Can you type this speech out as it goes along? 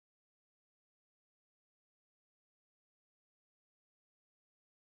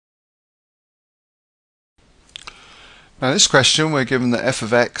Now this question we're given that f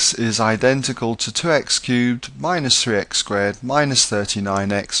of x is identical to 2x cubed minus 3x squared minus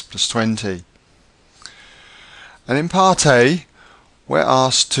 39x plus 20. And in part A we're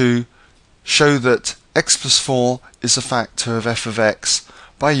asked to show that x plus 4 is a factor of f of x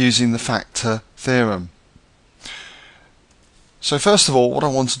by using the factor theorem. So first of all, what I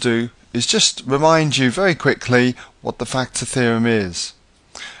want to do is just remind you very quickly what the factor theorem is.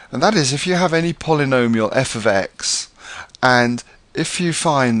 And that is, if you have any polynomial f of x, and if you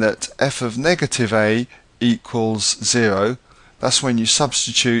find that f of negative a equals 0, that's when you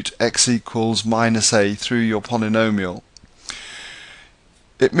substitute x equals minus a through your polynomial.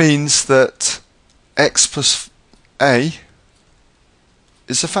 It means that x plus a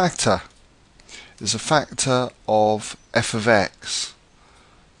is a factor of f of x.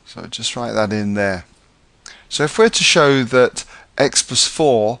 So just write that in there. So if we're to show that x plus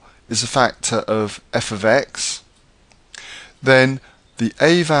 4 is a factor of f of x, then the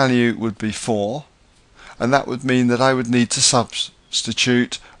a value would be 4, and that would mean that I would need to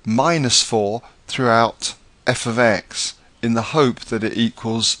substitute minus 4 throughout f of x in the hope that it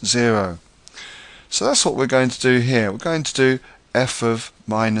equals 0. So that's what we're going to do here. We're going to do f of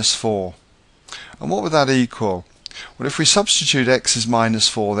minus 4. And what would that equal? Well, if we substitute x as minus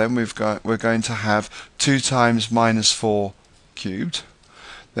 4, then we're going to have 2 times minus 4 cubed,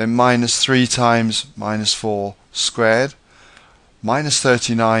 then minus 3 times minus 4 squared, minus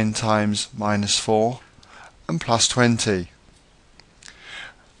 39 times minus 4, and plus 20.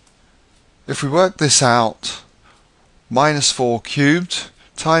 If we work this out, minus 4 cubed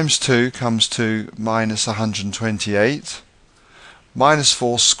times 2 comes to minus 128, minus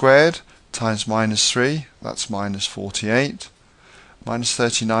 4 squared times minus 3, that's minus 48, minus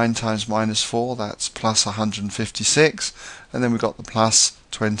 39 times minus 4, that's plus 156, and then we've got the plus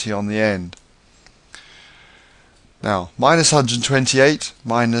 20 on the end. Now, minus 128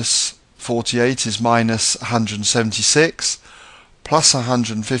 minus 48 is minus 176, plus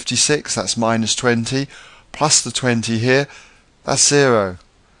 156, that's minus 20, plus the 20 here, that's 0.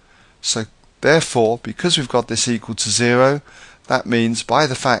 So therefore, because we've got this equal to 0, that means by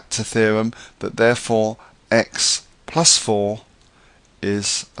the factor theorem that therefore x plus 4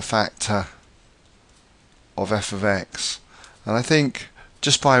 is a factor of f of x. And I think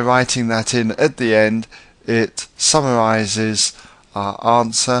just by writing that in at the end, it summarizes our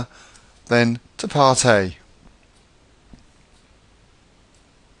answer then to part A.